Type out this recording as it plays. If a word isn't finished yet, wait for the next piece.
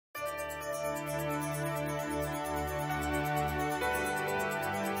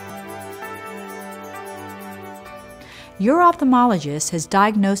Your ophthalmologist has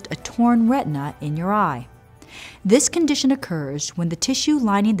diagnosed a torn retina in your eye. This condition occurs when the tissue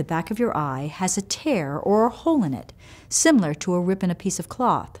lining the back of your eye has a tear or a hole in it, similar to a rip in a piece of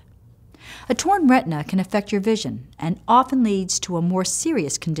cloth. A torn retina can affect your vision and often leads to a more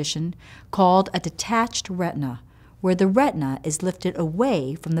serious condition called a detached retina, where the retina is lifted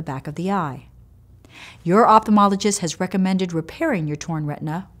away from the back of the eye. Your ophthalmologist has recommended repairing your torn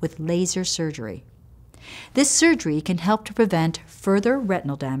retina with laser surgery. This surgery can help to prevent further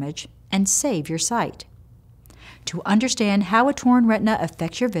retinal damage and save your sight. To understand how a torn retina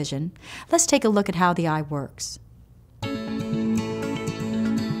affects your vision, let's take a look at how the eye works.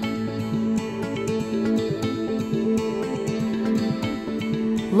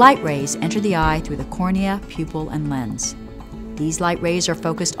 Light rays enter the eye through the cornea, pupil, and lens. These light rays are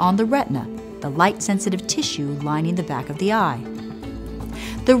focused on the retina, the light-sensitive tissue lining the back of the eye.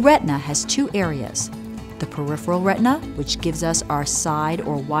 The retina has two areas: the peripheral retina, which gives us our side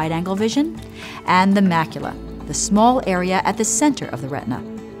or wide-angle vision, and the macula, the small area at the center of the retina.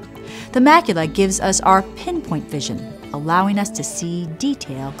 The macula gives us our pinpoint vision, allowing us to see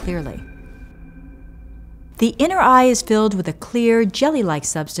detail clearly. The inner eye is filled with a clear, jelly-like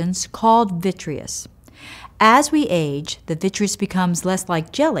substance called vitreous. As we age, the vitreous becomes less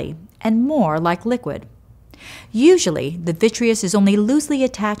like jelly and more like liquid. Usually, the vitreous is only loosely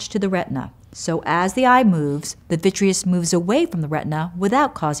attached to the retina, so as the eye moves, the vitreous moves away from the retina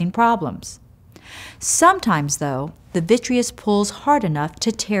without causing problems. Sometimes, though, the vitreous pulls hard enough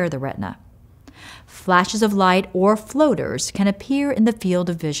to tear the retina. Flashes of light or floaters can appear in the field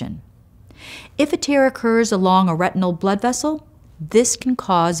of vision. If a tear occurs along a retinal blood vessel, this can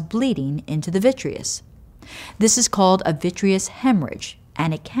cause bleeding into the vitreous. This is called a vitreous hemorrhage,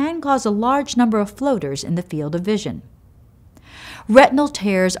 and it can cause a large number of floaters in the field of vision. Retinal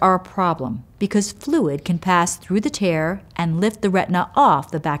tears are a problem because fluid can pass through the tear and lift the retina off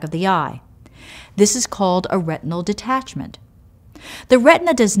the back of the eye. This is called a retinal detachment. The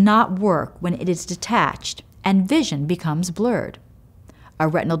retina does not work when it is detached, and vision becomes blurred. A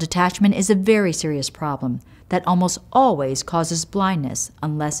retinal detachment is a very serious problem that almost always causes blindness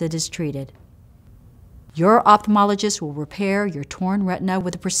unless it is treated. Your ophthalmologist will repair your torn retina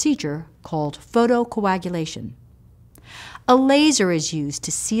with a procedure called photocoagulation. A laser is used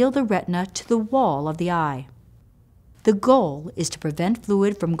to seal the retina to the wall of the eye. The goal is to prevent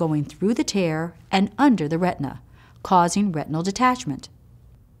fluid from going through the tear and under the retina, causing retinal detachment.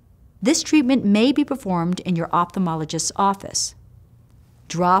 This treatment may be performed in your ophthalmologist's office.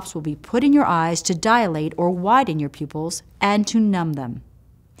 Drops will be put in your eyes to dilate or widen your pupils and to numb them.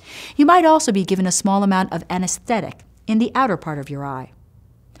 You might also be given a small amount of anesthetic in the outer part of your eye.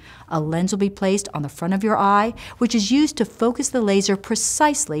 A lens will be placed on the front of your eye, which is used to focus the laser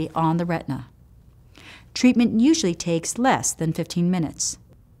precisely on the retina. Treatment usually takes less than 15 minutes.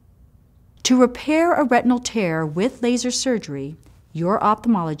 To repair a retinal tear with laser surgery, your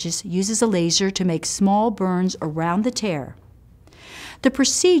ophthalmologist uses a laser to make small burns around the tear. The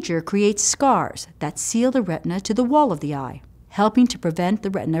procedure creates scars that seal the retina to the wall of the eye, helping to prevent the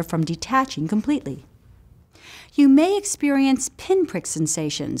retina from detaching completely. You may experience pinprick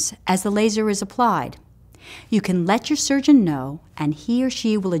sensations as the laser is applied. You can let your surgeon know, and he or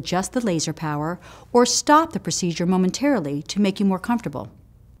she will adjust the laser power or stop the procedure momentarily to make you more comfortable.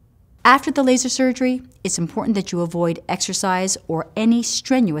 After the laser surgery, it's important that you avoid exercise or any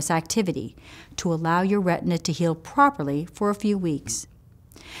strenuous activity to allow your retina to heal properly for a few weeks.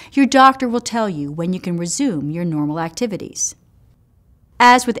 Your doctor will tell you when you can resume your normal activities.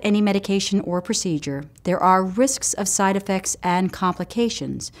 As with any medication or procedure, there are risks of side effects and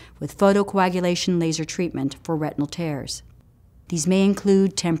complications with photocoagulation laser treatment for retinal tears. These may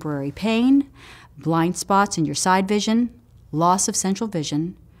include temporary pain, blind spots in your side vision, loss of central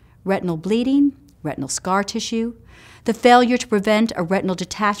vision, retinal bleeding, retinal scar tissue, the failure to prevent a retinal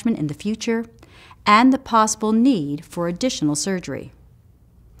detachment in the future, and the possible need for additional surgery.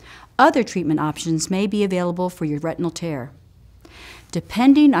 Other treatment options may be available for your retinal tear.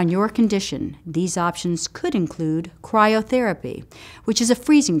 Depending on your condition, these options could include cryotherapy, which is a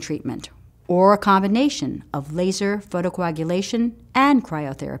freezing treatment, or a combination of laser, photocoagulation, and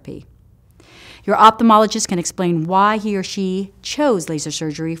cryotherapy. Your ophthalmologist can explain why he or she chose laser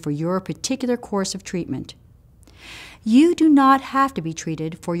surgery for your particular course of treatment. You do not have to be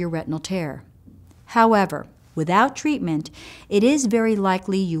treated for your retinal tear. However, without treatment, it is very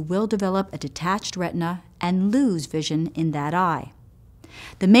likely you will develop a detached retina and lose vision in that eye.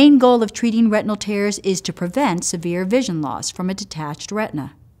 The main goal of treating retinal tears is to prevent severe vision loss from a detached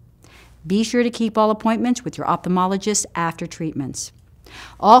retina. Be sure to keep all appointments with your ophthalmologist after treatments.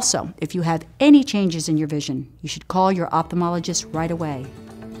 Also, if you have any changes in your vision, you should call your ophthalmologist right away.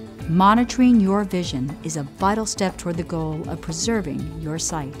 Monitoring your vision is a vital step toward the goal of preserving your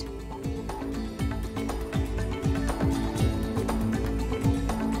sight.